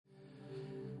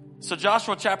So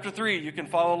Joshua chapter 3, you can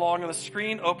follow along on the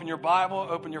screen. Open your Bible,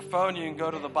 open your phone. You can go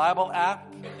to the Bible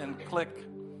app and click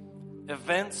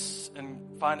events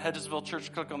and find Hedgesville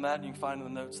Church. Click on that and you can find the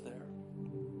notes there.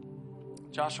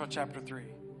 Joshua chapter 3.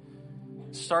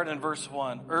 Starting in verse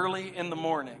 1. Early in the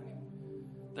morning.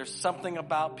 There's something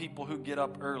about people who get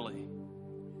up early.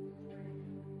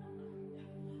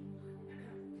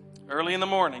 Early in the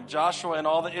morning, Joshua and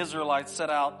all the Israelites set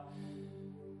out.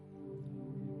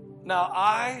 Now,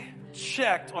 I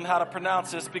checked on how to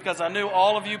pronounce this because I knew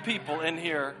all of you people in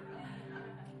here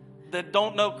that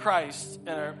don't know Christ,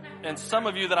 and some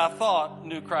of you that I thought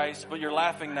knew Christ, but you're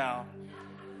laughing now.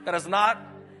 That is not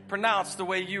pronounced the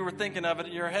way you were thinking of it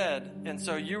in your head. And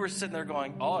so you were sitting there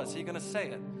going, oh, is he going to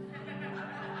say it?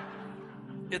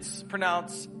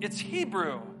 It's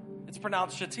Hebrew. It's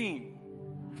pronounced Shittim.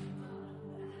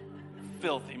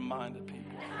 Filthy-minded people.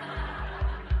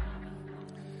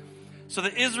 So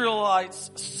the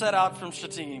Israelites set out from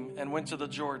Shittim and went to the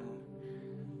Jordan,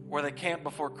 where they camped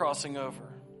before crossing over.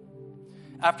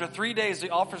 After 3 days,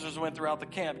 the officers went throughout the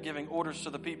camp, giving orders to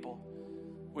the people.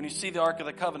 When you see the Ark of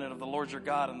the Covenant of the Lord your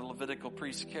God and the Levitical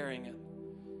priests carrying it,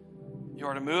 you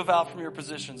are to move out from your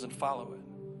positions and follow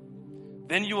it.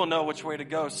 Then you will know which way to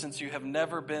go, since you have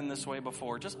never been this way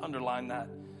before. Just underline that.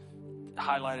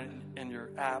 Highlight it in your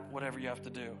app, whatever you have to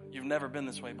do. You've never been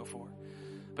this way before.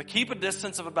 But keep a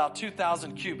distance of about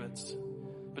 2,000 cubits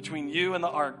between you and the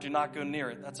ark. Do not go near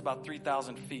it. That's about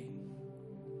 3,000 feet.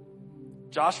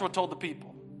 Joshua told the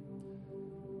people,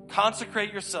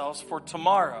 consecrate yourselves, for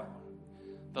tomorrow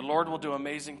the Lord will do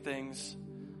amazing things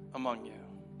among you.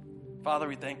 Father,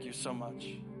 we thank you so much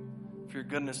for your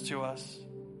goodness to us.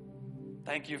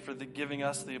 Thank you for giving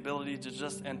us the ability to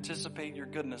just anticipate your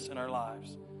goodness in our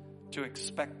lives, to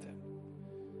expect it.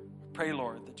 We pray,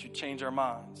 Lord, that you change our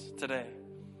minds today.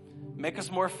 Make us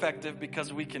more effective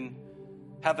because we can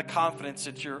have the confidence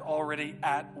that you're already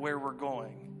at where we're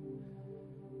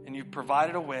going. And you've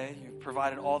provided a way, you've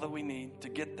provided all that we need to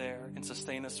get there and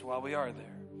sustain us while we are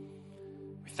there.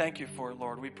 We thank you for it,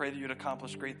 Lord. We pray that you'd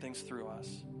accomplish great things through us.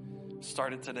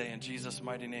 Start it today. In Jesus'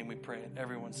 mighty name we pray. And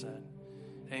everyone said,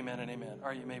 amen and amen. All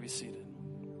right, you may be seated.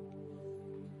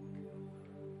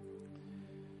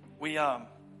 We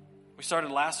started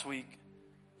last week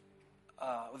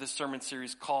with this sermon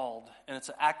series called, and it's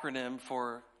an acronym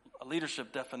for a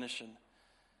leadership definition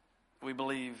we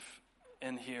believe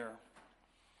in here.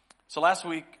 So last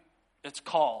week, it's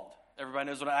called. Everybody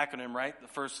knows what an acronym, right? The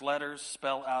first letters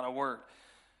spell out a word.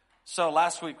 So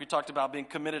last week, we talked about being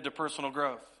committed to personal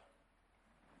growth.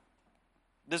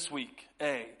 This week,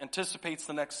 A, anticipates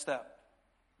the next step.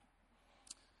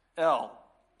 L,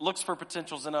 looks for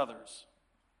potentials in others.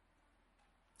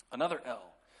 Another L,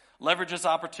 leverages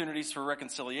opportunities for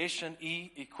reconciliation.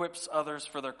 E, equips others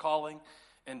for their calling.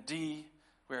 And D,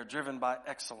 we are driven by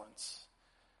excellence.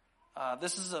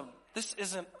 This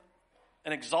isn't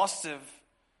an exhaustive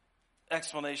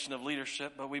explanation of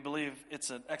leadership, but we believe it's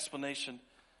an explanation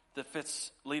that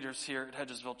fits leaders here at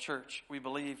Hedgesville Church. We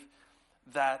believe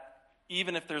that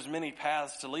even if there's many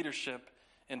paths to leadership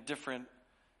in different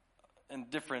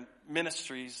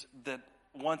ministries, that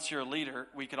once you're a leader,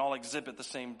 we can all exhibit the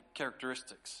same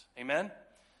characteristics. Amen?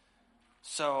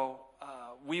 So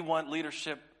we want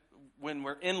leadership, when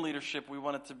we're in leadership, we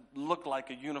want it to look like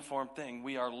a uniform thing.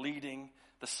 We are leading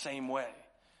the same way.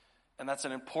 And that's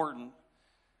an important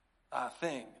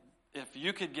thing. If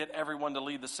you could get everyone to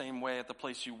lead the same way at the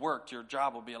place you worked, your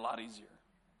job would be a lot easier.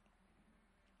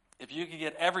 If you could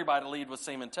get everybody to lead with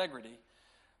same integrity,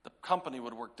 the company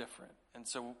would work different. And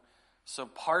so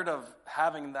part of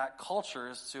having that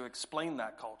culture is to explain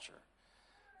that culture.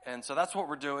 And so that's what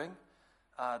we're doing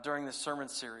during this sermon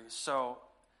series. So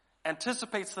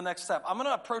anticipates the next step. I'm going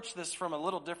to approach this from a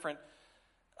little different.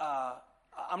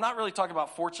 I'm not really talking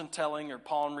about fortune telling or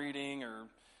palm reading or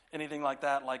anything like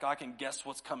that, like I can guess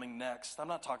what's coming next. I'm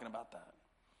not talking about that.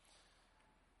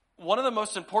 One of the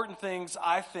most important things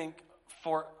I think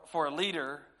for a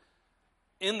leader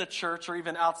in the church or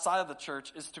even outside of the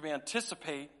church is to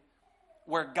anticipate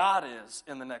where God is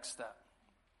in the next step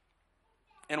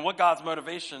and what God's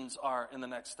motivations are in the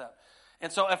next step.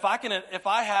 And so if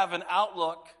I have an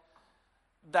outlook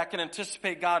that can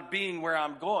anticipate God being where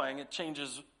I'm going, it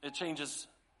changes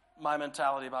my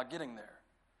mentality about getting there.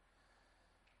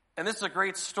 And this is a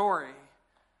great story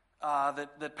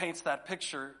that paints that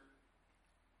picture.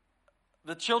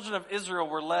 The children of Israel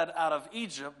were led out of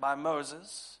Egypt by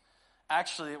Moses.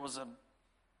 Actually, it was a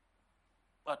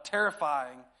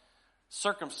terrifying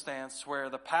circumstance where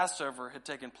the Passover had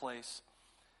taken place,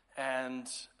 and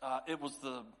it was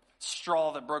the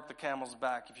straw that broke the camel's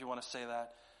back, if you want to say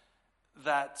that.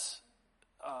 That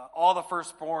all the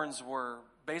firstborns were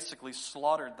basically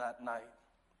slaughtered that night.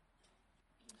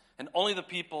 And only the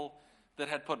people that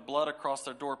had put blood across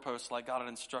their doorposts like God had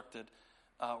instructed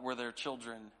were their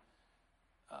children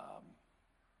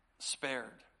spared.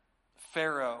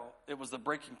 Pharaoh, it was the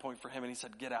breaking point for him, and he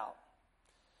said, get out.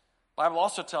 The Bible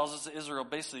also tells us that Israel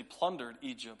basically plundered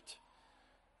Egypt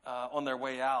on their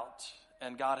way out,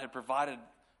 and God had provided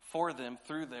for them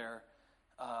through their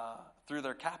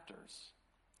captors.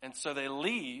 And so they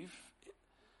leave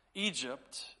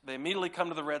Egypt. They immediately come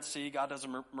to the Red Sea. God does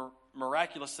a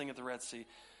miraculous thing at the Red Sea.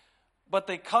 But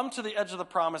they come to the edge of the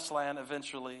promised land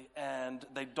eventually, and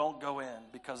they don't go in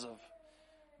because of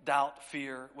doubt,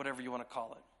 fear, whatever you want to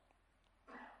call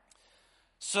it.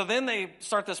 So then they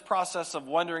start this process of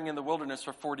wandering in the wilderness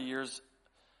for 40 years,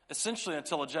 essentially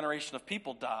until a generation of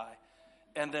people die.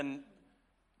 And then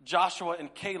Joshua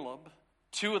and Caleb,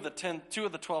 two of the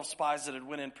 12 spies that had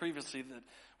went in previously that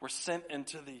were sent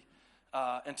into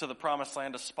the promised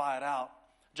land to spy it out.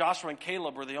 Joshua and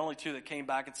Caleb were the only two that came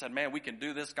back and said, man, we can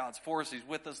do this. God's for us. He's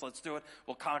with us. Let's do it.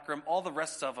 We'll conquer him. All the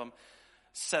rest of them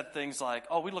said things like,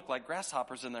 oh, we look like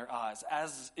grasshoppers in their eyes,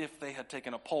 as if they had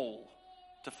taken a poll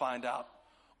to find out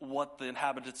what the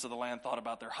inhabitants of the land thought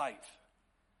about their height.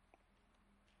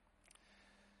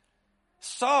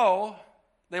 So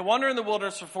they wander in the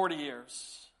wilderness for 40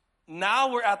 years.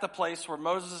 Now we're at the place where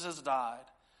Moses has died.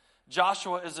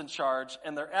 Joshua is in charge,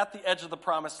 and they're at the edge of the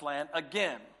promised land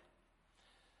again.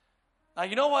 Now,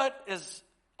 you know what is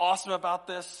awesome about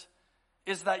this?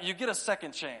 Is that you get a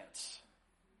second chance.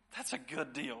 That's a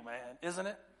good deal, man, isn't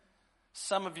it?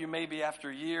 Some of you maybe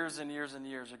after years and years and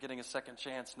years are getting a second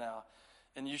chance now,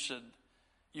 and you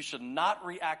should not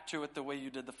react to it the way you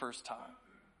did the first time.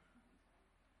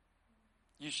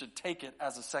 You should take it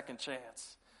as a second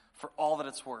chance for all that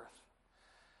it's worth.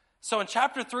 So in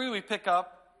chapter 3, we pick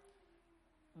up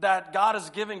that God is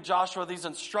giving Joshua these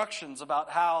instructions about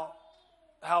how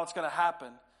it's going to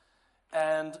happen.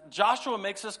 And Joshua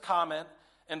makes this comment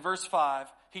in verse 5.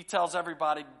 He tells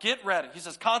everybody, get ready. He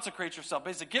says, consecrate yourself.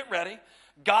 Basically, get ready.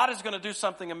 God is going to do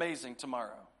something amazing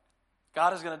tomorrow.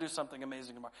 God is going to do something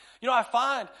amazing tomorrow. You know, I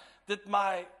find that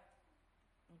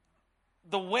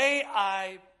the way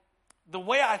I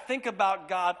think about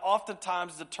God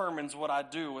oftentimes determines what I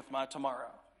do with my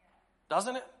tomorrow.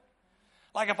 Doesn't it?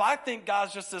 Like if I think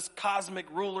God's just this cosmic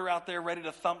ruler out there ready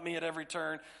to thump me at every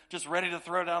turn, just ready to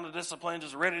throw down the discipline,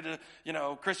 just ready to,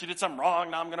 Chris, you did something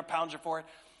wrong, now I'm going to pound you for it,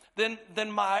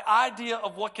 then my idea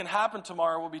of what can happen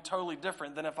tomorrow will be totally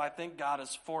different than if I think God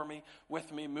is for me,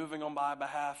 with me, moving on my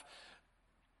behalf,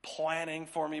 planning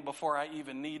for me before I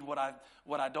even need what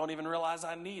I don't even realize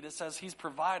I need. It says he's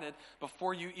provided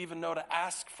before you even know to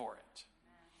ask for it.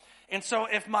 And so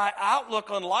if my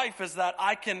outlook on life is that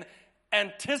I can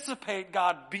anticipate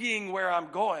God being where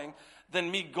I'm going,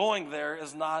 then me going there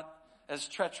is not as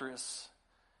treacherous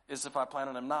as if I plan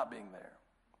on him not being there.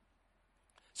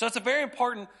 So it's a very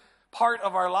important part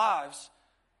of our lives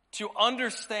to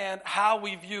understand how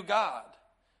we view God,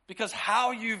 because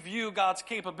how you view God's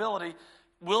capability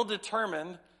will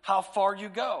determine how far you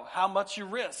go, how much you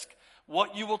risk,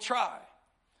 what you will try.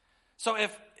 So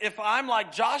if I'm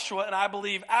like Joshua and I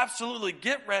believe absolutely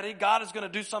get ready, God is going to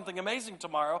do something amazing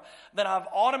tomorrow, then I've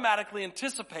automatically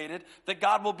anticipated that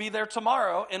God will be there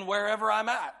tomorrow in wherever I'm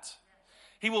at.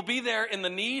 He will be there in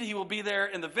the need. He will be there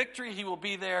in the victory. He will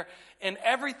be there in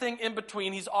everything in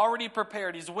between. He's already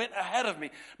prepared. He's went ahead of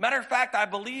me. Matter of fact, I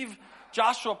believe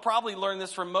Joshua probably learned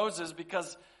this from Moses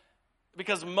because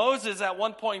Moses at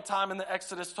one point in time in the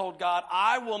Exodus told God,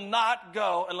 I will not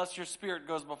go unless your spirit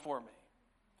goes before me.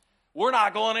 We're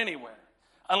not going anywhere.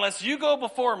 Unless you go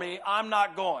before me, I'm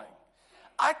not going.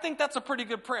 I think that's a pretty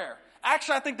good prayer.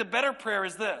 Actually, I think the better prayer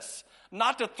is this.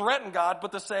 Not to threaten God,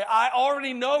 but to say, I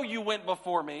already know you went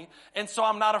before me, and so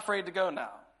I'm not afraid to go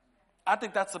now. I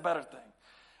think that's the better thing.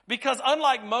 Because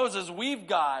unlike Moses, we've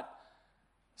got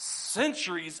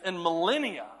centuries and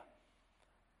millennia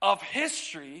of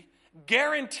history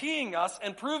guaranteeing us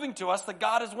and proving to us that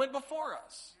God has went before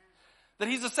us. That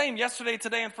he's the same yesterday,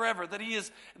 today, and forever. That he is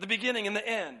the beginning and the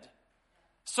end.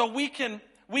 So we can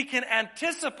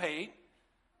anticipate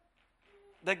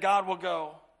that God will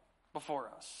go before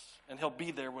us. And he'll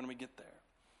be there when we get there.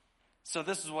 So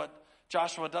this is what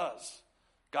Joshua does.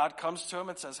 God comes to him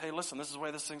and says, hey, listen, this is the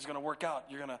way this thing's going to work out.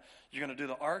 You're going to do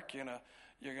the ark. You're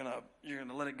going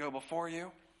to let it go before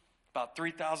you. About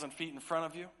 3,000 feet in front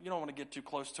of you. You don't want to get too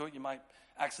close to it. You might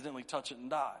accidentally touch it and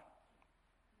die.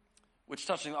 Which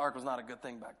touching the ark was not a good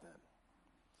thing back then.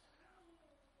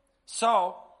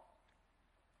 So,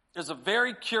 there's a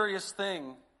very curious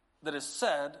thing that is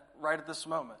said right at this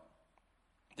moment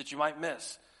that you might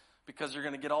miss. because you're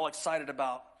going to get all excited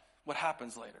about what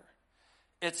happens later.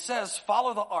 It says,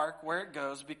 follow the ark where it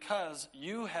goes because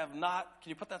you have not, can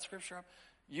you put that scripture up?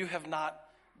 You have not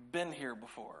been here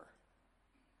before.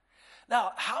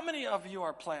 Now, how many of you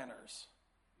are planners?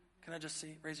 Can I just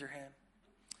see? Raise your hand.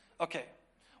 Okay.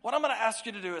 What I'm going to ask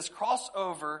you to do is cross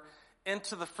over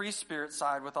into the free spirit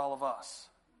side with all of us.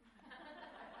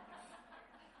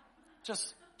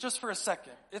 Just for a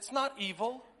second. It's not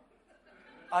evil.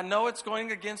 I know it's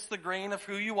going against the grain of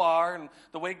who you are and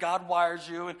the way God wires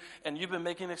you, and you've been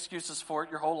making excuses for it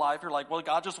your whole life. You're like, well,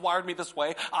 God just wired me this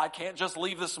way. I can't just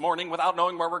leave this morning without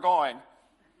knowing where we're going.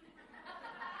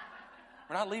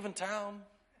 We're not leaving town.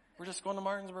 We're just going to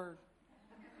Martinsburg.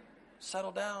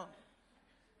 Settle down.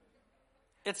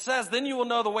 It says, then you will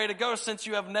know the way to go since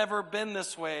you have never been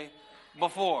this way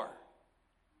before.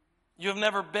 You have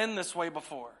never been this way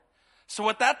before. So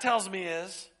what that tells me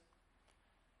is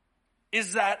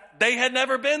that they had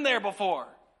never been there before.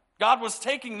 God was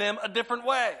taking them a different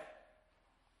way.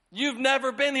 You've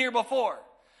never been here before.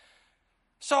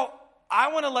 So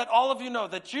I want to let all of you know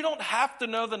that you don't have to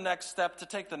know the next step to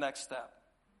take the next step.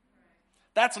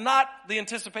 That's not the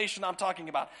anticipation I'm talking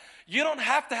about. You don't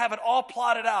have to have it all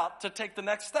plotted out to take the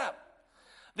next step.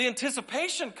 The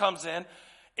anticipation comes in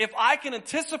if I can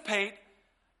anticipate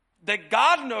that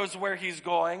God knows where he's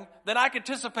going, then I can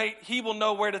anticipate he will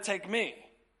know where to take me.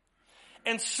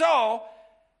 And so,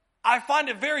 I find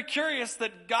it very curious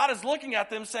that God is looking at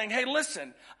them saying, hey,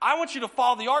 listen, I want you to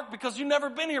follow the ark because you've never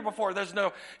been here before. There's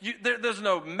no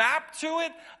map to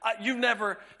it.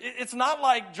 It's not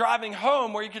like driving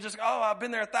home where you could just, I've been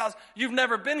there 1,000. You've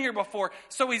never been here before.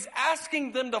 So he's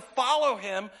asking them to follow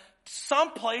him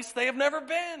someplace they have never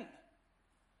been.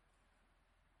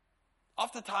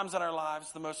 Oftentimes in our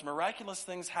lives, the most miraculous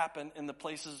things happen in the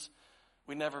places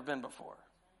we've never been before.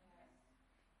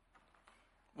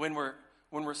 When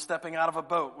we're stepping out of a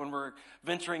boat, when we're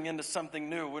venturing into something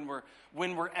new,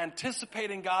 when we're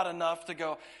anticipating God enough to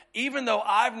go, even though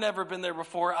I've never been there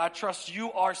before, I trust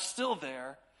you are still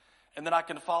there, and that I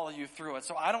can follow you through it.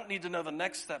 So I don't need to know the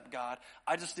next step, God.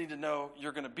 I just need to know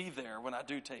you're going to be there when I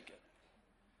do take it.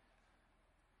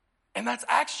 And that's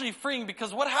actually freeing,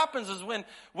 because what happens is when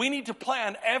we need to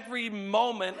plan every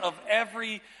moment of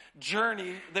every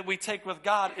journey that we take with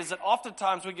God, is that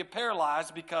oftentimes we get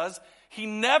paralyzed because he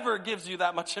never gives you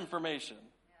that much information.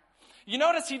 You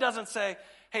notice he doesn't say,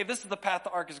 hey, this is the path the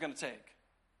ark is going to take.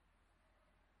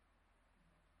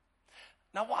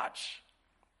 Now watch.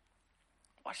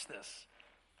 Watch this.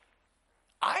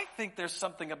 I think there's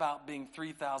something about being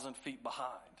 3,000 feet behind.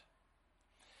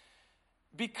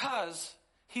 Because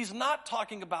he's not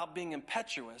talking about being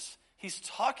impetuous. He's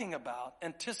talking about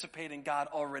anticipating God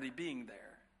already being there.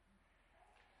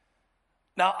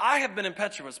 Now, I have been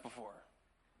impetuous before.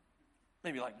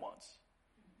 Maybe like once.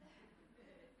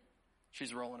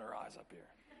 She's rolling her eyes up here.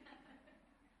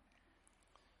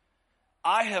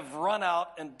 I have run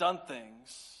out and done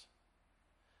things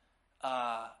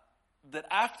that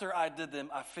after I did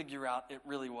them, I figure out it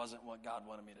really wasn't what God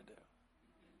wanted me to do.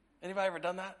 Anybody ever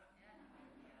done that?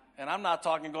 And I'm not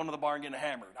talking going to the bar and getting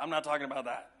hammered. I'm not talking about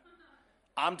that.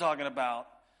 I'm talking about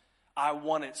I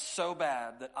want it so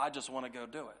bad that I just want to go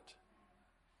do it.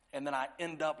 And then I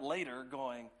end up later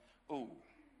going, ooh,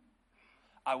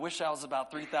 I wish I was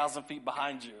about 3,000 feet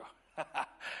behind you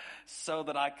so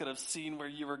that I could have seen where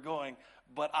you were going.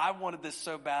 But I wanted this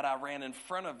so bad I ran in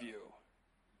front of you.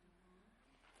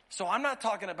 So I'm not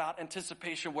talking about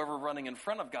anticipation where we're running in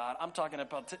front of God. I'm talking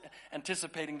about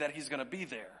anticipating that he's going to be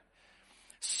there.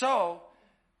 So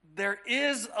there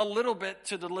is a little bit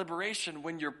to deliberation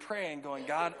when you're praying, going,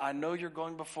 God, I know you're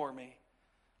going before me.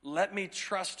 Let me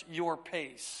trust your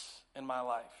pace in my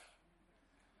life.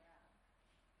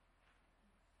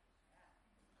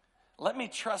 Let me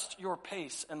trust your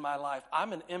pace in my life.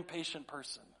 I'm an impatient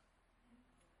person.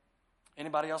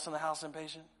 Anybody else in the house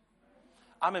impatient?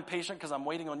 I'm impatient because I'm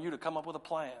waiting on you to come up with a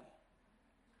plan.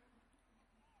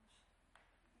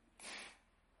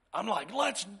 I'm like,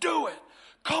 let's do it.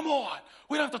 Come on.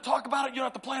 We don't have to talk about it. You don't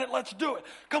have to plan it. Let's do it.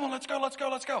 Come on, let's go, let's go,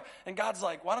 let's go. And God's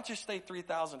like, why don't you stay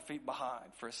 3,000 feet behind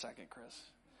for a second, Chris?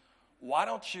 Why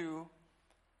don't you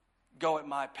go at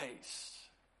my pace?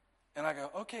 And I go,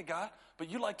 okay, God,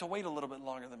 but you like to wait a little bit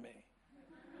longer than me.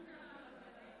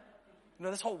 You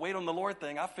know, this whole wait on the Lord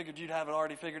thing, I figured you'd have it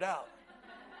already figured out.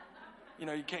 You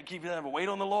know, you can't keep having wait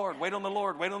on the Lord, wait on the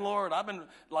Lord, wait on the Lord. I've been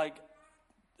like,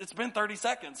 it's been 30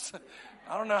 seconds.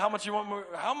 I don't know how much you want more.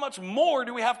 How much more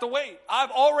do we have to wait?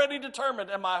 I've already determined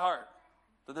in my heart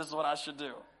that this is what I should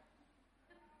do.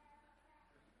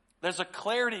 There's a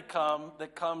clarity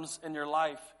that comes in your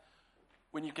life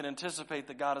when you can anticipate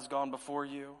that God has gone before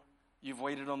you, You've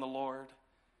waited on the Lord.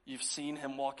 You've seen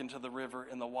him walk into the river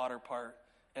in the water part,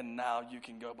 and now you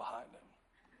can go behind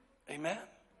him. Amen?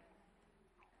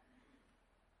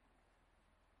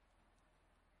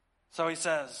 So he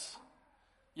says,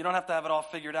 you don't have to have it all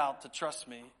figured out to trust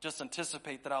me. Just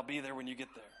anticipate that I'll be there when you get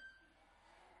there.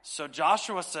 So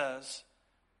Joshua says,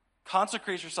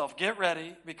 consecrate yourself, get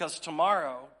ready, because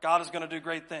tomorrow God is going to do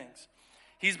great things.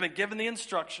 He's been given the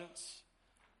instructions.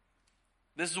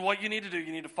 This is what you need to do.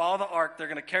 You need to follow the ark. They're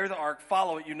going to carry the ark.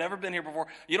 Follow it. You've never been here before.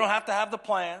 You don't have to have the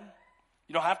plan.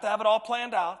 You don't have to have it all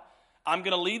planned out. I'm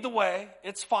going to lead the way.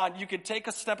 It's fine. You can take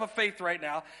a step of faith right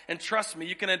now and trust me.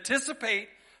 You can anticipate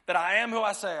that I am who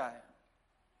I say I am.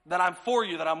 That I'm for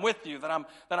you, that I'm with you, that I'm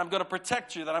going to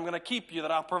protect you, that I'm going to keep you,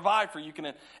 that I'll provide for you. You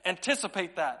can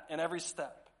anticipate that in every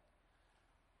step.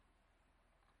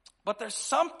 But there's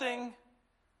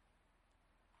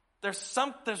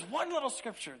one little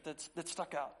scripture that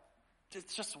stuck out.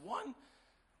 It's just one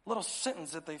little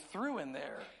sentence that they threw in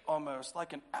there almost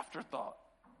like an afterthought.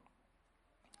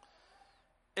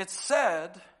 It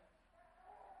said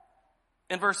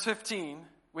in verse 15,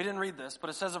 we didn't read this, but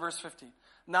it says in verse 15,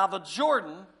 now the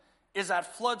Jordan is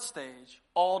at flood stage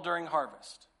all during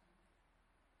harvest.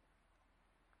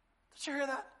 Did you hear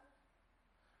that?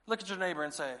 Look at your neighbor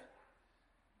and say,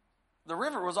 the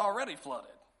river was already flooded.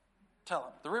 Tell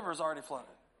him, the river is already flooded.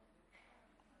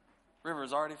 River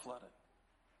is already flooded.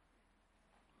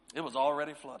 It was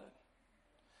already flooded.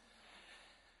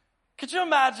 Could you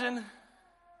imagine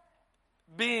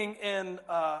being in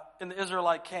the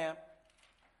Israelite camp?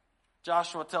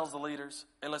 Joshua tells the leaders,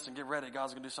 hey, listen, get ready.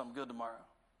 God's going to do something good tomorrow.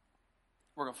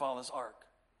 We're going to follow this ark.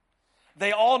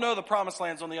 They all know the promised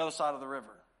land's on the other side of the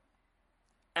river.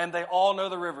 And they all know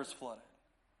the river's flooded.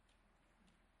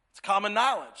 It's common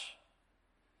knowledge.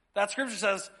 That scripture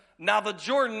says, now the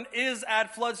Jordan is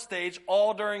at flood stage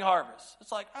all during harvest.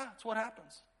 It's like, that's what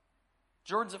happens.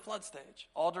 Jordan's at flood stage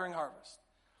all during harvest.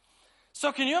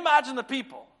 So can you imagine the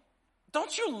people?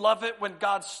 Don't you love it when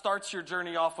God starts your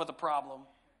journey off with a problem?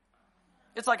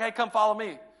 It's like, hey, come follow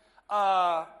me.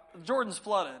 Jordan's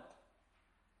flooded. In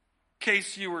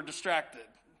case you were distracted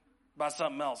by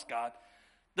something else, God.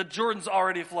 The Jordan's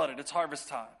already flooded. It's harvest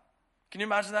time. Can you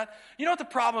imagine that? You know what the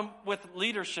problem with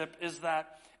leadership is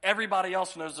that everybody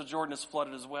else knows the Jordan is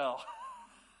flooded as well.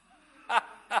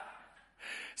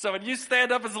 So when you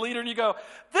stand up as a leader and you go,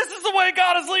 this is the way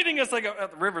God is leading us, they go,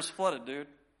 the river's flooded, dude.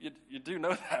 You do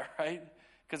know that, right?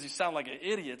 Because you sound like an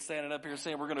idiot standing up here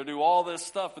saying we're going to do all this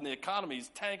stuff and the economy's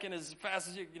tanking as fast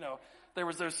as you know, there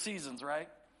was those seasons, right?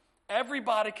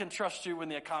 Everybody can trust you when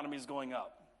the economy's going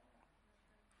up.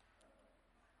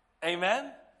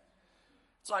 Amen?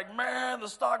 It's like, man, the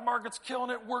stock market's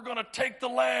killing it. We're going to take the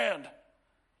land.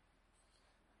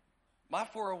 My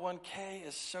 401k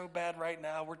is so bad right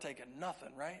now, we're taking nothing,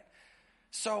 right?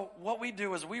 So what we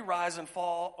do is we rise and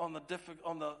fall on the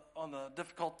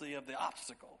difficulty of the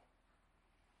obstacle.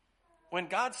 When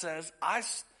God says,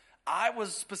 I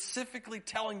was specifically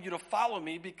telling you to follow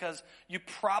me because you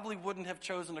probably wouldn't have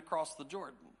chosen to cross the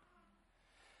Jordan.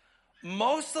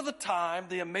 Most of the time,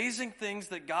 the amazing things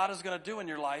that God is going to do in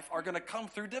your life are going to come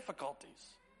through difficulties.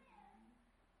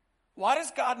 Why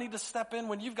does God need to step in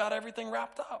when you've got everything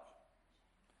wrapped up?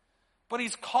 But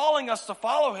he's calling us to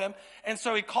follow him, and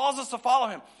so he calls us to follow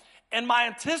him. And my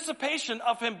anticipation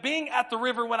of him being at the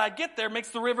river when I get there makes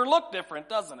the river look different,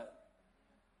 doesn't it?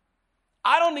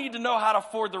 I don't need to know how to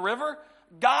ford the river.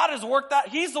 God has worked that.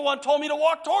 He's the one who told me to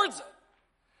walk towards it.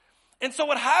 And so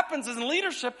what happens in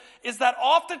leadership is that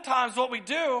oftentimes what we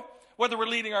do, whether we're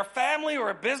leading our family or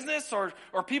a business or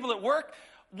people at work,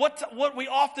 what we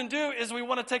often do is we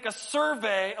want to take a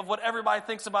survey of what everybody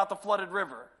thinks about the flooded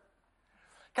river.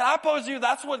 Can I pose to you,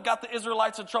 that's what got the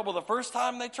Israelites in trouble the first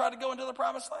time they tried to go into the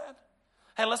promised land?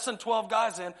 Hey, let's send 12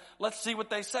 guys in. Let's see what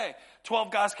they say.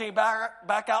 12 guys came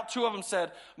back out. 2 of them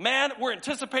said, man, we're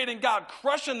anticipating God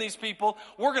crushing these people.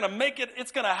 We're going to make it.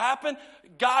 It's going to happen.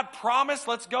 God promised.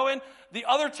 Let's go in. The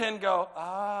other 10 go,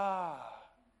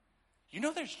 you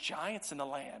know there's giants in the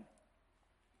land.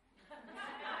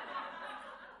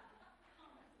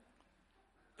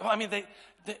 I mean,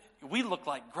 we look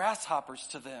like grasshoppers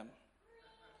to them.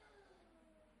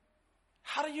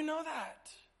 How do you know that?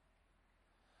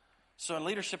 So in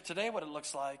leadership today, what it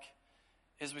looks like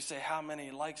is we say, how many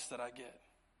likes did I get?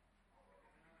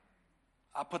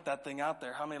 I put that thing out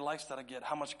there. How many likes did I get?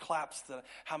 How much claps did I,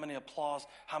 how many applause?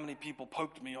 How many people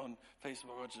poked me on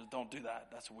Facebook? Which is, don't do that.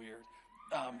 That's weird.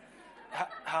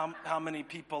 How many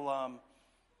people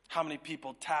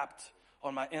tapped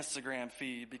on my Instagram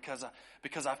feed because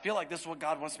I feel like this is what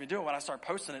God wants me to do. When I start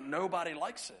posting it, nobody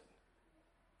likes it.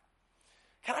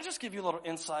 Can I just give you a little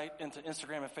insight into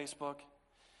Instagram and Facebook?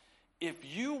 If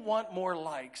you want more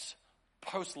likes,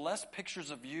 post less pictures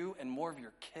of you and more of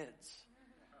your kids.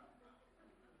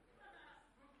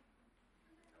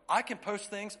 I can post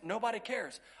things, nobody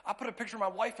cares. I put a picture of my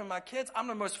wife and my kids, I'm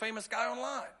the most famous guy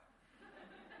online.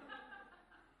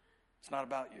 It's not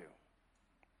about you.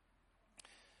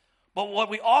 But what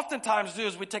we oftentimes do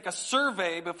is we take a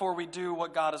survey before we do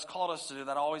what God has called us to do.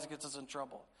 That always gets us in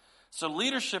trouble. So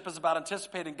leadership is about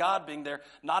anticipating God being there,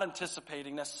 not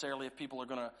anticipating necessarily if people are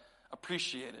going to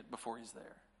appreciate it before he's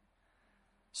there.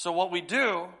 So what we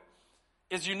do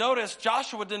is, you notice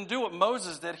Joshua didn't do what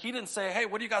Moses did. He didn't say, hey,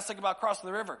 what do you guys think about crossing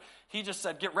the river? He just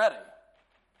said, get ready.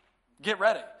 Get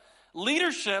ready.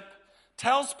 Leadership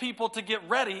tells people to get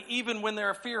ready even when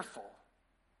they're fearful.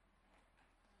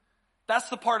 That's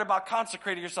the part about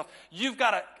consecrating yourself. You've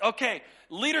got to, okay,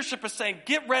 leadership is saying,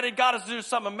 get ready, God is doing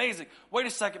something amazing. Wait a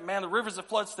second, man, the river's at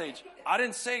flood stage. I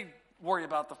didn't say worry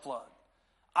about the flood.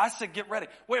 I said get ready.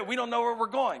 Wait, we don't know where we're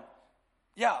going.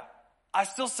 Yeah, I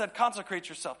still said consecrate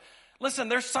yourself. Listen,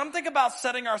 there's something about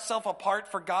setting ourselves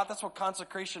apart for God. That's what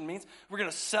consecration means. We're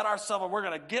going to set ourselves, we're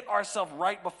going to get ourselves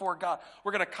right before God.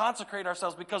 We're going to consecrate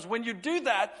ourselves, because when you do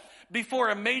that before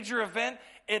a major event,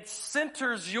 it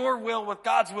centers your will with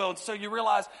God's will. And so you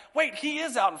realize, wait, he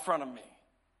is out in front of me.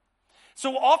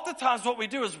 So oftentimes what we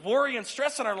do is worry and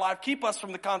stress in our life keep us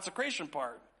from the consecration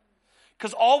part.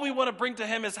 Because all we want to bring to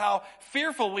him is how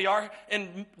fearful we are.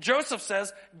 And Joseph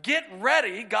says, get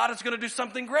ready. God is going to do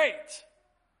something great.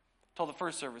 I told the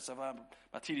first service, I have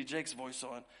my T.D. Jakes voice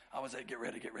on. I was like, get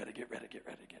ready, get ready, get ready, get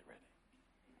ready, get ready.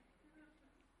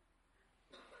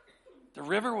 The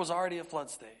river was already at flood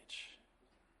stage.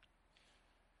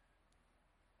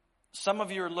 Some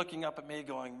of you are looking up at me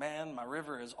going, man, my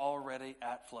river is already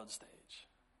at flood stage.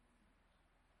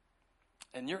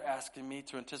 And you're asking me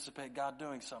to anticipate God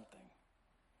doing something.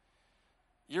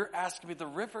 You're asking me, the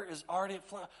river is already at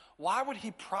flood. Why would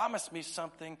he promise me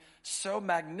something so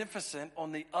magnificent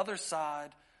on the other side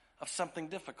of something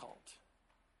difficult?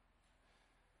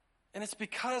 And it's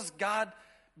because God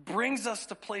brings us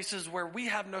to places where we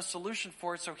have no solution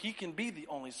for it, so he can be the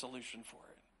only solution for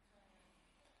it.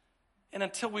 And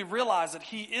until we realize that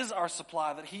he is our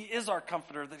supply, that he is our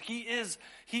comforter, that he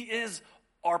is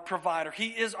our provider, he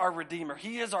is our redeemer,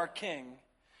 he is our king,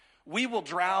 we will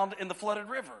drown in the flooded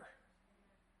river.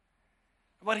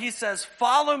 But he says,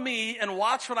 follow me and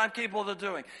watch what I'm capable of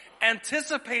doing.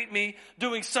 Anticipate me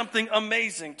doing something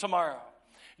amazing tomorrow.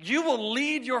 You will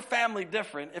lead your family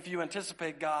different if you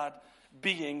anticipate God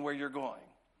being where you're going.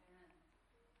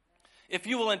 If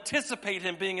you will anticipate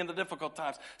him being in the difficult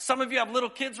times. Some of you have little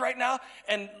kids right now,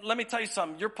 and let me tell you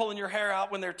something. You're pulling your hair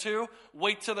out when they're 2.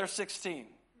 Wait till they're 16.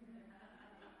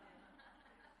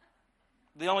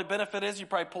 The only benefit is you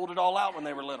probably pulled it all out when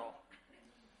they were little.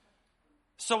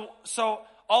 So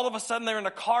all of a sudden they're in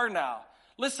a car now.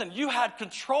 Listen, you had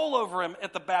control over him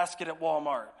at the basket at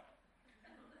Walmart.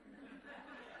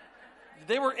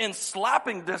 They were in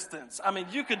slapping distance. I mean,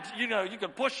 you could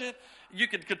push it, you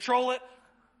could control it.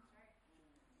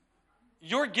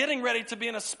 You're getting ready to be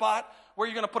in a spot where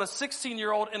you're going to put a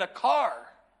 16-year-old in a car.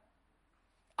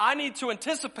 I need to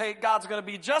anticipate God's going to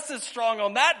be just as strong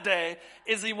on that day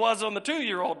as he was on the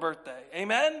 2-year-old birthday.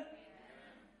 Amen?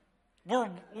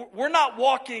 We're not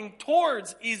walking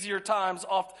towards easier times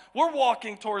often. We're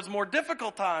walking towards more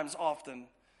difficult times oftentimes.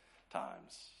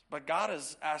 But God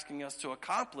is asking us to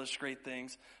accomplish great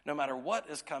things no matter what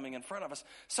is coming in front of us.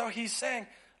 So he's saying,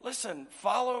 listen,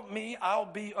 follow me.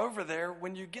 I'll be over there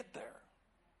when you get there.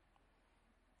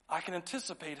 I can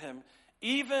anticipate him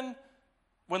even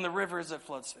when the river is at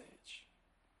flood stage.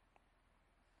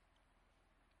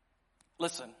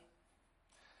 Listen.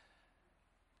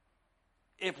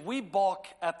 If we balk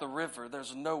at the river,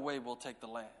 there's no way we'll take the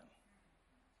land.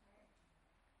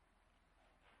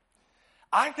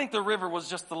 I think the river was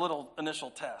just a little initial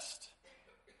test.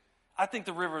 I think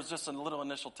the river was just a little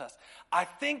initial test. I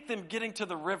think them getting to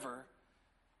the river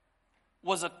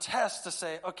was a test to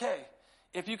say, okay,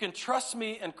 if you can trust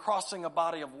me in crossing a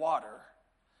body of water,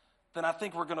 then I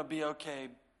think we're going to be okay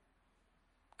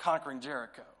conquering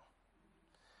Jericho.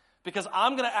 Because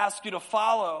I'm going to ask you to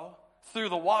follow through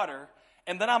the water,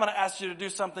 and then I'm going to ask you to do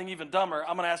something even dumber.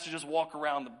 I'm going to ask you to just walk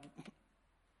around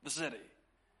the city.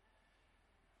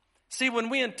 See, when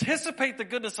we anticipate the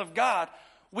goodness of God,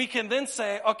 we can then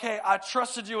say, okay, I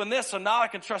trusted you in this, so now I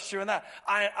can trust you in that.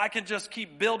 I can just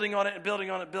keep building on it and building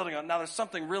on it and building on it. Now there's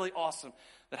something really awesome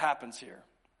that happens here.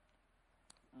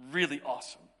 Really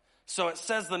awesome. So it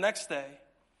says the next day,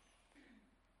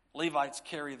 Levites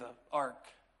carry the ark.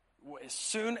 As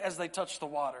soon as they touch the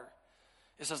water,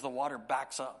 it says the water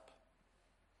backs up.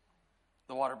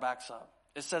 the water backs up.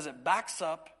 It says it backs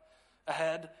up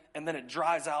ahead and then it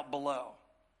dries out below.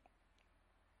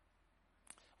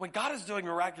 When God is doing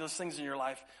miraculous things in your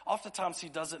life, oftentimes he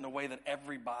does it in a way that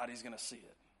everybody's going to see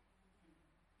it.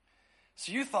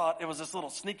 So you thought it was this little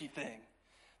sneaky thing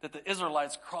that the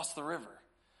Israelites crossed the river.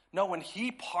 No, when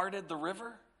he parted the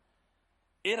river,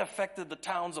 it affected the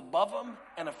towns above them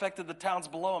and affected the towns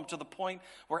below them to the point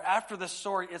where after this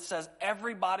story, it says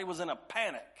everybody was in a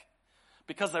panic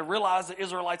because they realized the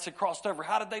Israelites had crossed over.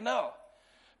 How did they know?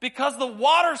 Because the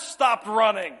water stopped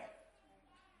running.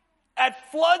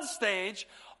 At flood stage,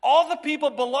 all the people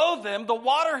below them, the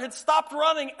water had stopped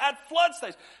running at flood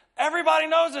stage. Everybody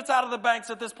knows it's out of the banks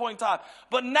at this point in time.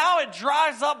 But now it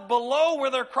dries up below where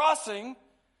they're crossing.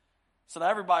 So now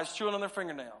everybody's chewing on their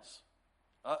fingernails.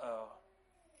 Uh-oh.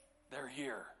 They're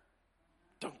here.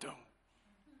 Dum dum.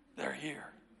 They're here.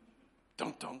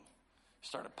 Dum dum.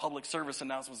 Started public service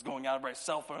announcements going out. Everybody's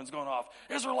cell phones going off.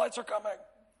 Israelites are coming.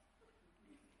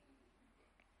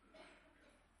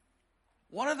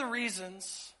 One of the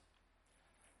reasons,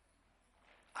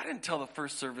 I didn't tell the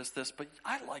first service this, but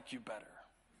I like you better.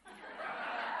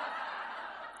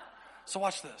 So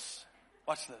watch this.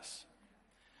 Watch this.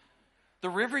 The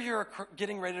river you're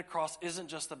getting ready to cross isn't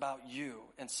just about you,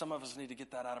 and some of us need to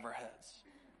get that out of our heads.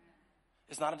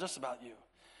 It's not just about you.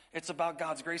 It's about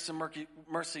God's grace and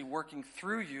mercy working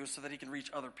through you so that he can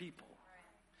reach other people.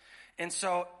 And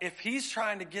so if he's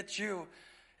trying to get you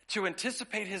to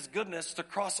anticipate his goodness to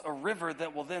cross a river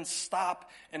that will then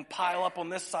stop and pile up on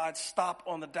this side, stop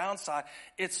on the downside,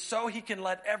 it's so he can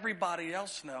let everybody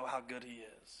else know how good he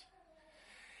is.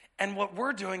 And what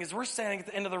we're doing is we're standing at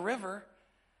the end of the river.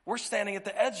 We're standing at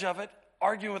the edge of it,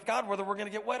 arguing with God whether we're going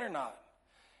to get wet or not.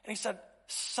 And he said,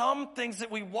 some things that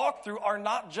we walk through are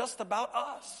not just about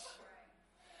us.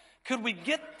 Could we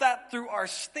get that through our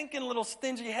stinking little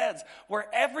stingy heads where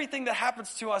everything that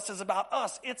happens to us is about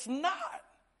us? It's not.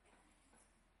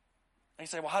 And you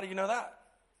say, well, how do you know that?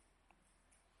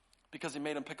 Because he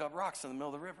made them pick up rocks in the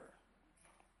middle of the river.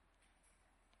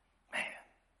 Man,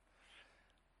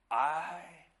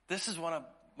 this is one of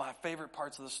my favorite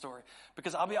parts of the story.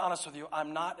 Because I'll be honest with you,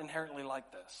 I'm not inherently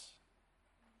like this.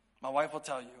 My wife will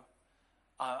tell you,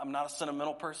 I'm not a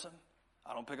sentimental person.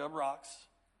 I don't pick up rocks.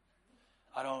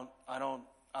 I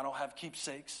don't have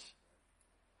keepsakes.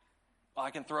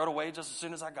 I can throw it away just as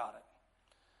soon as I got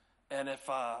it. And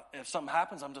if something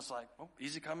happens, I'm just like, oh,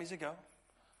 easy come, easy go.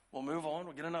 We'll move on.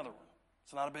 We'll get another one.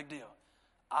 It's not a big deal.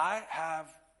 I have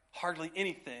hardly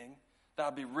anything that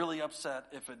I'd be really upset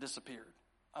if it disappeared.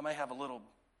 I may have a little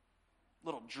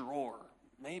drawer,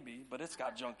 maybe, but it's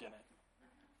got junk in it.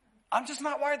 I'm just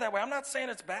not wired that way. I'm not saying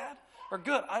it's bad or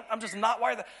good. I'm just not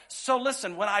wired that. So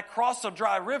listen, when I cross a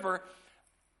dry river,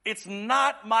 it's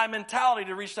not my mentality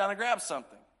to reach down and grab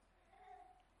something.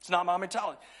 It's not my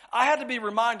mentality. I had to be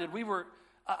reminded.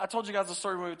 I told you guys the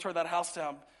story when we tore that house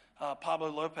down. Pablo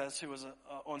Lopez, who was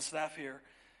on staff here,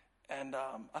 and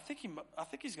I think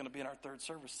he's going to be in our third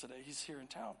service today. He's here in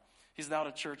town. He's now at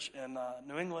a church in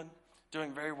New England,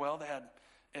 doing very well. They had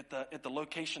at the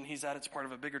location he's at. It's part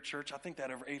of a bigger church. I think they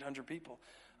had over 800 people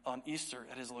on Easter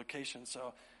at his location.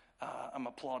 So I'm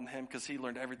applauding him because he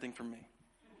learned everything from me.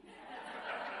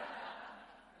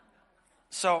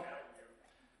 So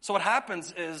what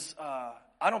happens is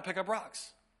I don't pick up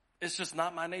rocks. It's just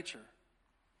not my nature.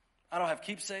 I don't have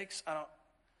keepsakes.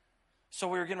 So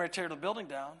we were getting ready to tear the building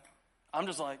down. I'm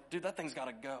just like, dude, that thing's got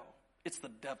to go. It's the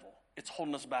devil. It's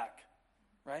holding us back,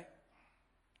 right?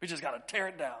 We just got to tear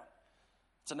it down.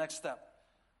 It's the next step.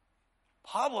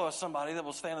 Pablo is somebody that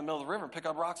will stand in the middle of the river and pick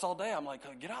up rocks all day. I'm like,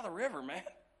 get out of the river, man.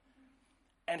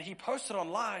 And he posted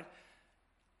online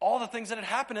all the things that had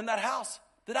happened in that house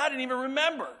that I didn't even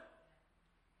remember.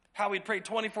 How we'd prayed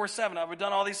 24/7. How we'd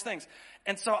done all these things.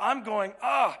 And so I'm going,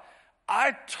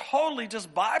 I totally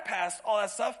just bypassed all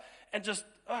that stuff and just,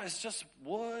 it's just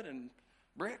wood and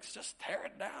bricks. Just tear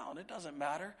it down. It doesn't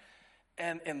matter.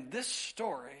 And in this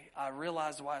story, I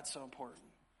realized why it's so important.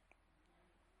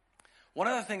 One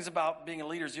of the things about being a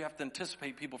leader is you have to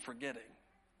anticipate people forgetting.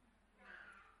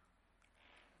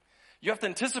 You have to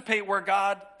anticipate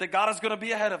that God is going to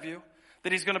be ahead of you,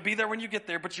 that he's going to be there when you get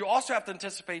there, but you also have to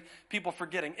anticipate people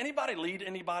forgetting. Anybody lead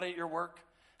anybody at your work?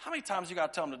 How many times you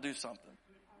got to tell them to do something?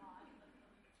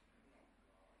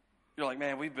 You're like,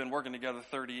 man, we've been working together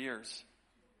 30 years.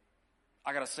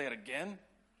 I got to say it again?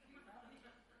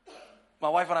 My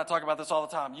wife and I talk about this all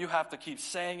the time. You have to keep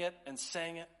saying it and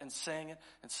saying it and saying it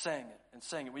and saying it and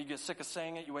saying it. When you get sick of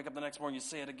saying it, you wake up the next morning, you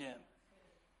say it again.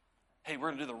 Hey, we're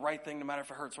going to do the right thing no matter if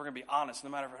it hurts. We're going to be honest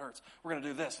no matter if it hurts. We're going to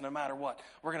do this no matter what.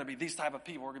 We're going to be these type of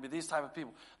people. We're going to be these type of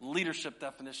people. Leadership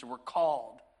definition. We're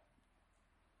called.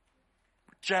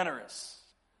 generous.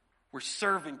 We're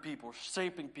serving people, we're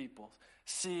shaping people,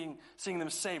 seeing them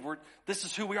saved. This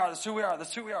is who we are, this is who we are, this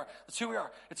is who we are, this is who we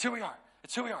are, it's who we are,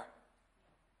 it's who we are.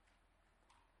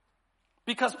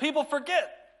 Because people forget.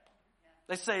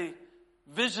 They say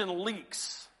vision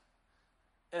leaks.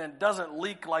 And it doesn't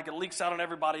leak like it leaks out on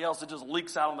everybody else. It just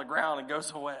leaks out on the ground and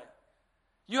goes away.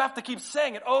 You have to keep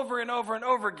saying it over and over and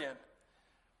over again.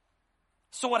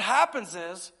 So what happens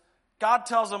is, God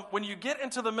tells them, when you get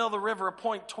into the middle of the river,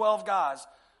 appoint 12 guys,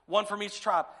 one from each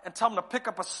tribe, and tell them to pick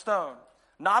up a stone,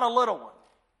 not a little one.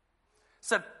 It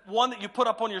said one that you put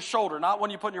up on your shoulder, not one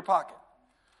you put in your pocket.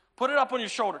 Put it up on your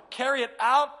shoulder. Carry it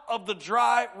out of the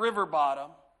dry river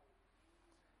bottom.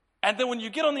 And then when you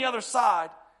get on the other side,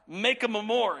 make a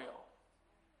memorial.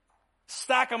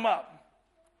 Stack them up.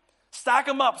 Stack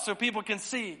them up so people can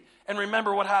see and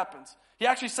remember what happens. He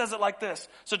actually says it like this.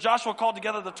 So Joshua called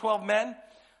together the 12 men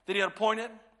that he had appointed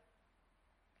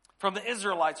from the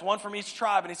Israelites, one from each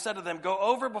tribe, and he said to them, go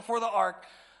over before the ark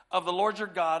of the Lord your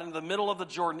God in the middle of the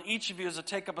Jordan. Each of you is to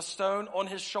take up a stone on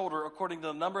his shoulder according to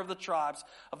the number of the tribes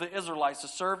of the Israelites to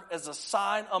serve as a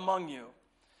sign among you.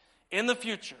 In the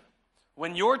future,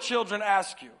 when your children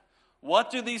ask you,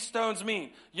 what do these stones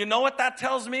mean? You know what that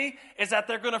tells me? Is that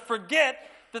they're going to forget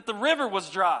that the river was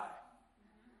dry.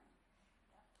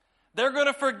 They're going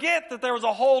to forget that there was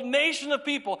a whole nation of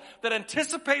people that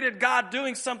anticipated God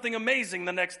doing something amazing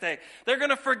the next day. They're going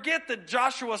to forget that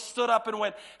Joshua stood up and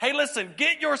went, hey, listen,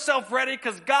 get yourself ready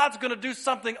because God's going to do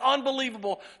something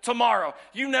unbelievable tomorrow.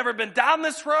 You've never been down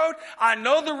this road. I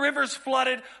know the river's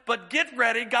flooded, but get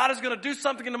ready. God is going to do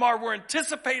something tomorrow. We're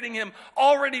anticipating him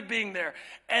already being there.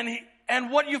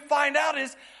 And what you find out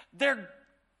is they're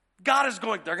going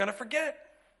to forget.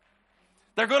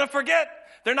 They're going to forget.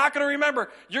 They're not going to remember.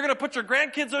 You're going to put your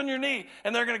grandkids on your knee,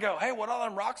 and they're going to go, hey, what are all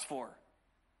them rocks for?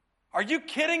 Are you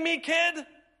kidding me, kid?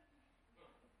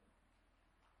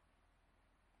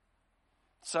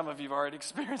 Some of you have already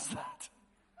experienced that.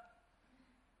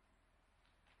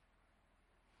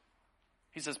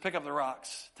 He says, pick up the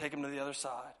rocks, take them to the other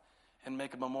side, and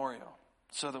make a memorial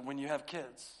so that when you have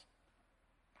kids,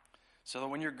 so that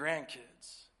when your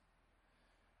grandkids,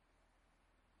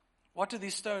 what do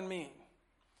these stones mean?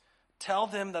 Tell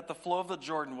them that the flow of the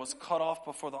Jordan was cut off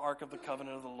before the ark of the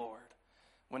covenant of the Lord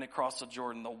when it crossed the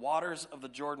Jordan. The waters of the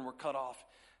Jordan were cut off.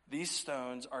 These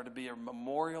stones are to be a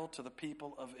memorial to the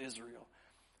people of Israel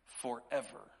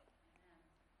forever.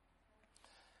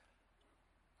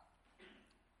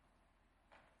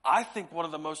 I think one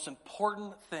of the most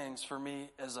important things for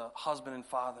me as a husband and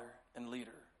father and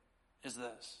leader is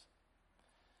this.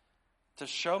 To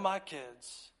show my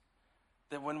kids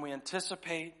that when we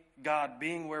anticipate God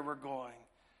being where we're going,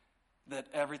 that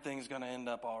everything's going to end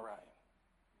up all right.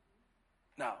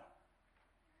 Now,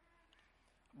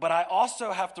 but I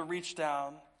also have to reach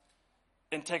down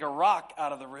and take a rock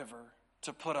out of the river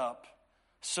to put up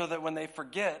so that when they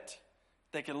forget,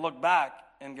 they can look back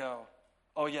and go,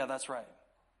 oh yeah, that's right.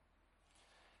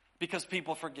 Because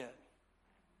people forget.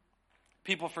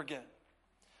 People forget.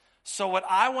 So what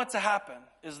I want to happen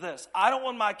is this. I don't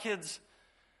want my kids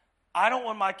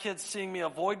seeing me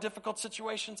avoid difficult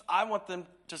situations. I want them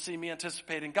to see me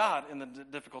anticipating God in the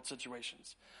difficult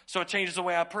situations. So it changes the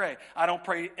way I pray. I don't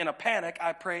pray in a panic.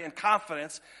 I pray in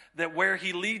confidence that where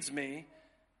he leads me,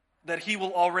 that he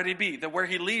will already be. That where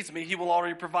he leads me, he will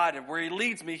already provide it. Where he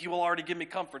leads me, he will already give me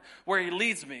comfort. Where he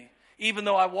leads me, even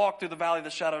though I walk through the valley of the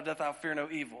shadow of death, I'll fear no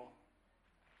evil.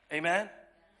 Amen?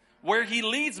 Where he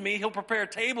leads me, he'll prepare a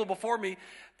table before me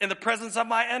in the presence of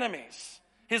my enemies.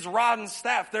 His rod and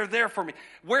staff, they're there for me.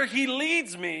 Where he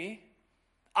leads me,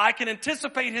 I can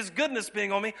anticipate his goodness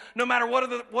being on me no matter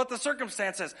what the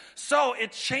circumstance is. So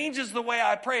it changes the way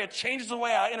I pray. It changes the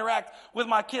way I interact with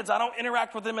my kids. I don't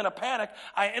interact with them in a panic.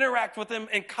 I interact with them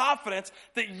in confidence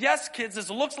that, yes, kids, this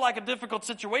looks like a difficult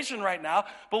situation right now,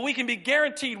 but we can be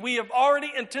guaranteed we have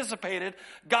already anticipated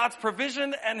God's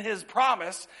provision and his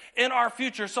promise in our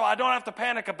future, so I don't have to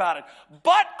panic about it.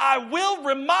 But I will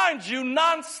remind you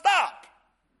nonstop.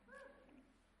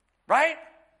 Right?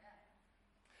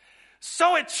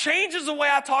 So it changes the way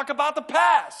I talk about the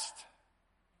past.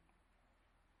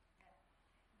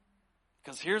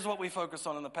 Because here's what we focus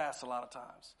on in the past a lot of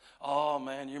times. Oh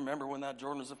man, you remember when that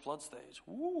Jordan was at flood stage?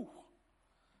 Woo!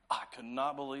 I could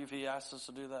not believe he asked us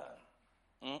to do that.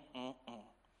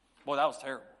 Boy, that was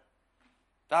terrible.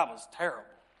 That was terrible.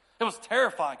 It was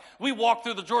terrifying. We walked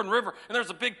through the Jordan River and there's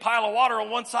a big pile of water on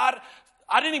one side.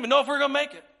 I didn't even know if we were going to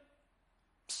make it.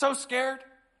 So scared.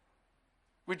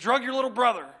 We drug your little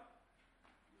brother.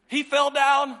 He fell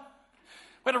down. We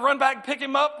had to run back and pick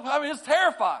him up. I mean, it's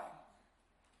terrifying.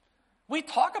 We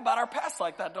talk about our past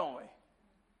like that, don't we?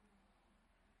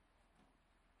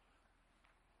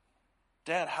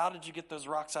 Dad, how did you get those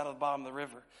rocks out of the bottom of the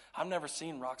river? I've never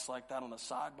seen rocks like that on the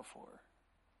side before.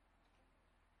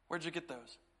 Where'd you get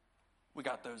those? We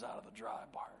got those out of the dry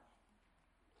part.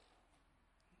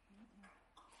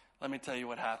 Let me tell you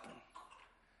what happened.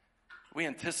 We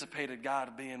anticipated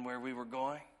God being where we were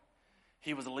going.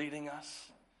 He was leading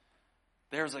us.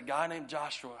 There's a guy named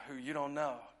Joshua who you don't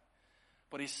know,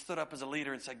 but he stood up as a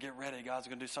leader and said, get ready, God's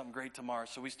going to do something great tomorrow.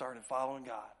 So we started following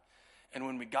God. And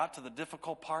when we got to the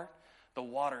difficult part, the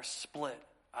water split.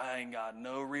 I ain't got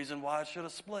no reason why it should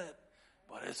have split,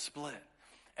 but it split.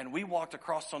 And we walked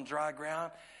across on dry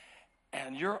ground,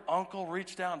 and your uncle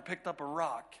reached down and picked up a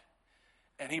rock,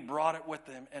 and he brought it with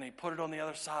him, and he put it on the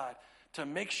other side to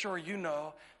make sure you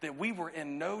know that we were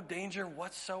in no danger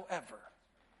whatsoever.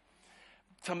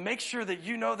 To make sure that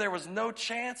you know there was no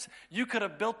chance you could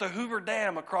have built the Hoover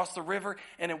Dam across the river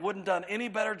and it wouldn't done any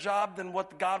better job than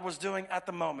what God was doing at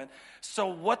the moment. So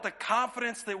what the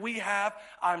confidence that we have,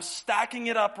 I'm stacking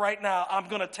it up right now. I'm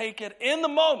going to take it in the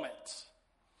moment.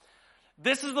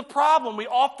 This is the problem. We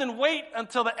often wait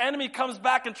until the enemy comes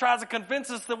back and tries to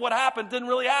convince us that what happened didn't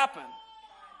really happen.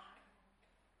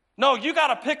 No, you got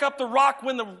to pick up the rock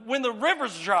when the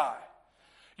river's dry.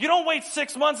 You don't wait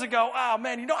 6 months and go, oh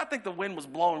man, I think the wind was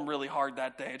blowing really hard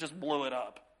that day. It just blew it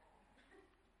up.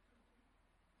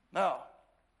 No.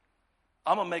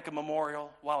 I'm going to make a memorial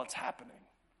while it's happening.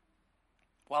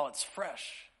 While it's fresh.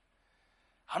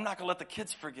 I'm not going to let the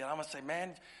kids forget. I'm going to say,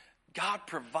 man, God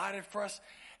provided for us.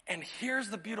 And here's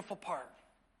the beautiful part.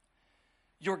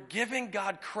 You're giving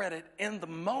God credit in the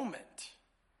moment.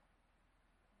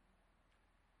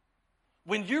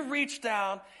 When you reach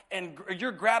down and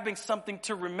you're grabbing something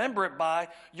to remember it by,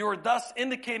 you're thus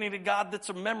indicating to God that's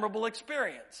a memorable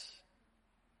experience.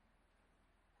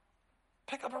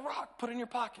 Pick up a rock, put it in your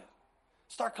pocket.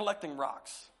 Start collecting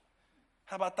rocks.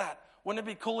 How about that? Wouldn't it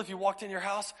be cool if you walked in your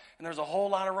house and there's a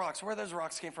whole line of rocks? Where those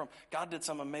rocks came from? God did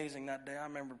something amazing that day. I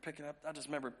just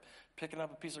remember picking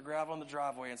up a piece of gravel in the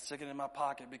driveway and sticking it in my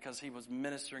pocket because he was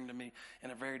ministering to me in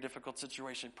a very difficult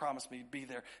situation. He promised me he'd be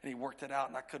there, and he worked it out,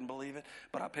 and I couldn't believe it.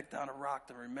 But I picked down a rock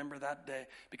to remember that day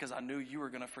because I knew you were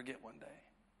going to forget one day.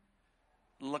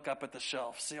 Look up at the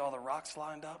shelf. See all the rocks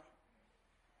lined up?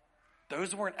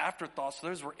 Those weren't afterthoughts.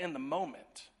 Those were in the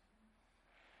moment.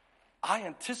 I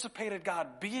anticipated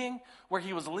God being where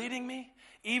he was leading me,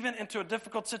 even into a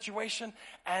difficult situation.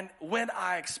 And when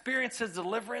I experienced his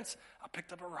deliverance, I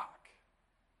picked up a rock.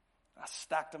 I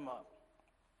stacked them up.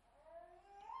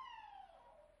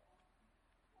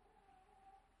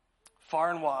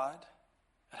 Far and wide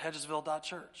at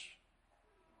Hedgesville.church.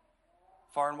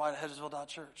 Far and wide at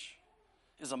Hedgesville.church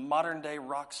is a modern day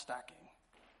rock stacking.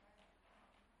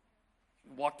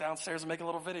 Walk downstairs and make a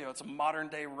little video. It's a modern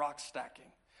day rock stacking.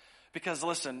 Because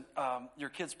listen, your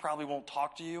kids probably won't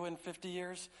talk to you in 50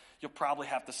 years. You'll probably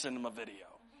have to send them a video.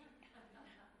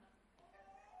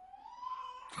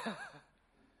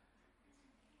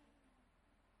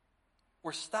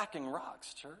 We're stacking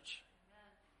rocks, church.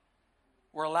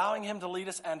 We're allowing him to lead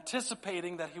us,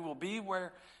 anticipating that he will be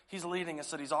where he's leading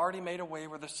us, that he's already made a way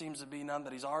where there seems to be none,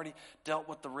 that he's already dealt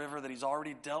with the river, that he's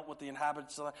already dealt with the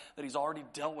inhabitants, that he's already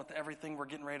dealt with everything we're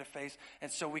getting ready to face. And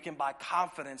so we can, by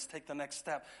confidence, take the next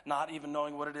step, not even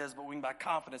knowing what it is, but we can, by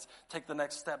confidence, take the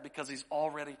next step because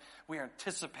we are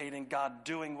anticipating God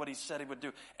doing what he said he would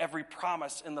do. Every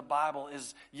promise in the Bible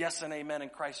is yes and amen in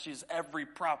Christ Jesus. Every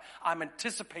promise. I'm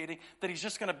anticipating that he's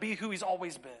just going to be who he's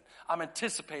always been. I'm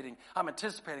anticipating.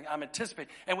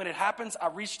 And when it happens, I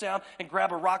reach down and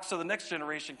grab a rock so the next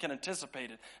generation can anticipate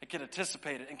it. It can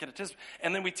anticipate it and can anticipate.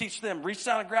 And then we teach them, reach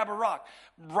down and grab a rock,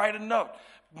 write a note,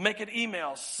 make an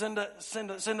email, send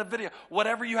a video,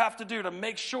 whatever you have to do to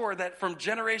make sure that from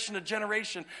generation to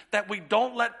generation that we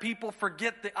don't let people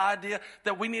forget the idea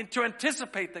that we need to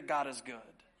anticipate that God is good.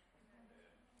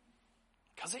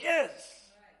 Because he is.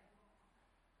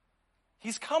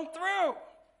 He's come through.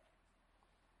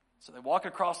 So they walk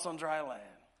across on dry land.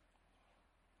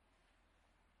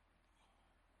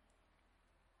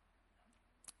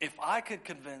 If I could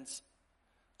convince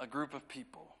a group of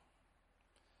people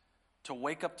to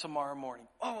wake up tomorrow morning,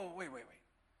 wait.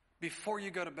 Before you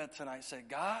go to bed tonight, say,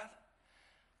 God,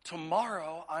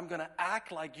 tomorrow I'm going to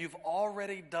act like you've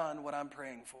already done what I'm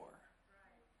praying for.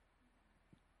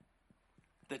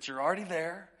 That you're already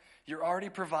there, you're already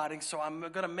providing, so I'm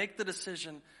going to make the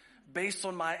decision based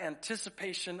on my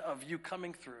anticipation of you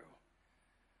coming through.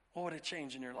 What would it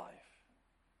change in your life?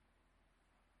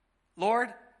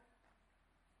 Lord,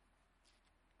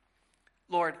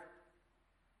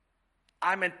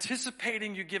 I'm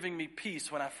anticipating you giving me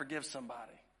peace when I forgive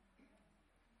somebody.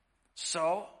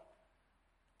 So,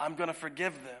 I'm going to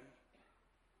forgive them.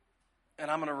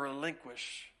 and I'm going to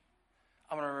relinquish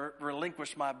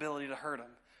my ability to hurt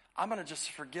him. I'm going to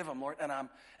just forgive him, Lord, and I'm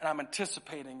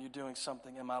anticipating you doing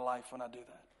something in my life when I do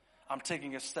that. I'm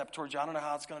taking a step towards you. I don't know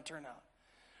how it's going to turn out.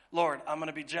 Lord, I'm going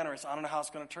to be generous. I don't know how it's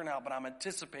going to turn out, but I'm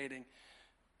anticipating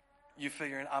you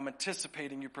I'm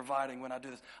anticipating you providing when I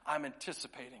do this. I'm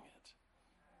anticipating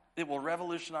it. It will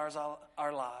revolutionize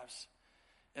our lives.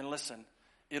 And listen,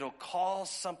 it'll cause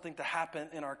something to happen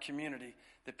in our community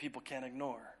that people can't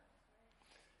ignore.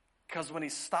 Because when he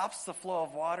stops the flow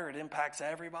of water, it impacts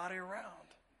everybody around.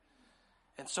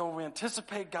 And so we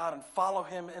anticipate God and follow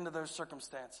him into those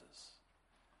circumstances.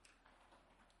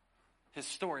 His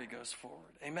story goes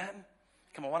forward. Amen?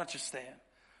 Come on, why don't you stand?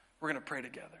 We're going to pray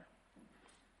together.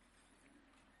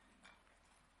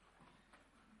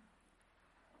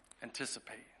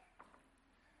 Anticipate.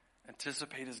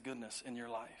 Anticipate his goodness in your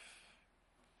life.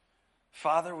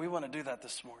 Father, we want to do that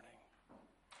this morning.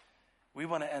 We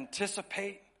want to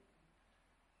anticipate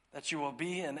that you will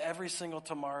be in every single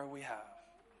tomorrow we have.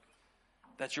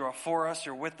 That you are for us,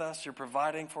 you're with us, you're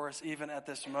providing for us even at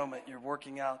this moment. You're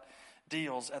working out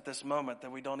deals at this moment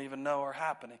that we don't even know are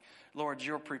happening. Lord,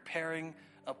 you're preparing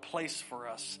a place for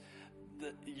us.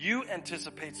 You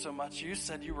anticipate so much. You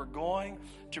said you were going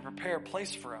to prepare a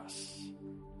place for us.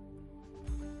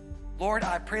 Lord,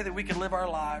 I pray that we can live our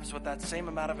lives with that same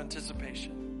amount of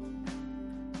anticipation.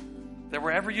 That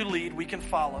wherever you lead, we can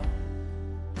follow.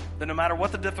 That no matter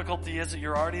what the difficulty is, that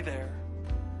you're already there.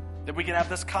 That we can have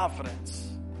this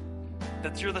confidence.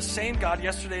 That you're the same God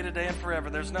yesterday, today, and forever.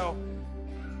 There's no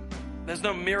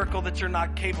miracle that you're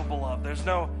not capable of. There's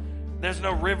no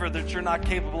river that you're not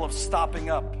capable of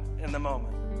stopping up in the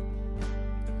moment.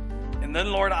 And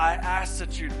then, Lord, I ask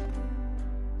that you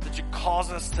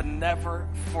cause us to never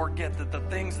forget that the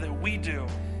things that we do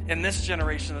in this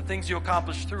generation, the things you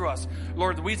accomplish through us,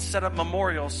 Lord, we set up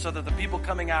memorials so that the people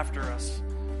coming after us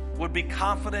would be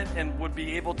confident and would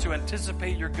be able to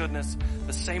anticipate your goodness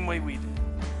the same way we did.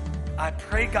 I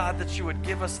pray, God, that you would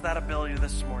give us that ability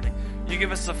this morning. You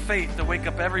give us the faith to wake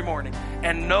up every morning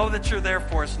and know that you're there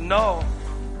for us. Know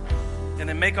and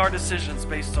then make our decisions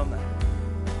based on that.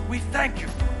 We thank you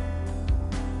for it.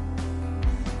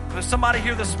 There's somebody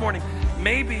here this morning,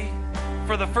 maybe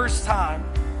for the first time,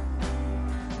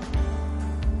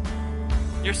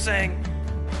 you're saying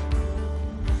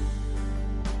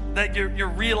that you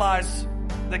realize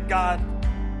that God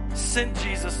sent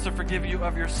Jesus to forgive you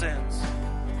of your sins.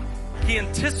 He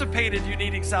anticipated you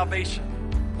needing salvation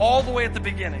all the way at the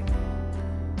beginning.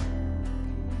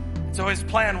 So his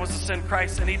plan was to send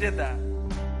Christ, and he did that.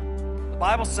 The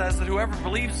Bible says that whoever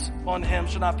believes on him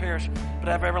shall not perish, but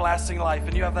have everlasting life.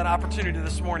 And you have that opportunity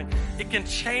this morning. It can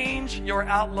change your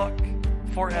outlook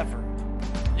forever.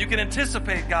 You can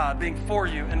anticipate God being for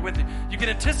you and with you. You can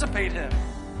anticipate him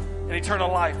in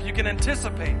eternal life. You can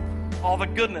anticipate all the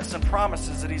goodness and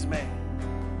promises that he's made.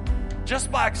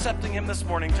 Just by accepting him this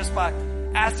morning, just by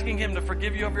asking him to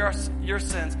forgive you of your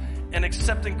sins and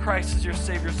accepting Christ as your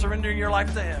Savior, surrendering your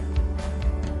life to him,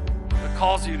 it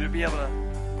calls you to be able to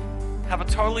have a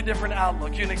totally different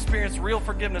outlook. You can experience real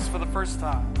forgiveness for the first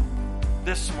time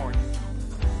this morning.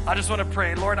 I just want to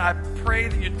pray. Lord, I pray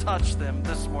that you touch them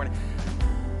this morning.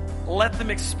 Let them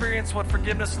experience what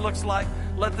forgiveness looks like.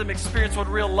 Let them experience what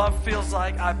real love feels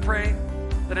like. I pray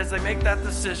that as they make that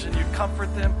decision, you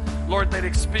comfort them. Lord, they'd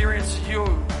experience you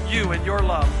and your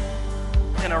love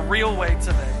in a real way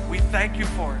today. We thank you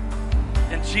for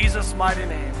it. In Jesus' mighty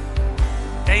name,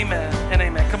 amen and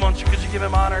amen. Come on, could you give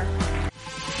him honor?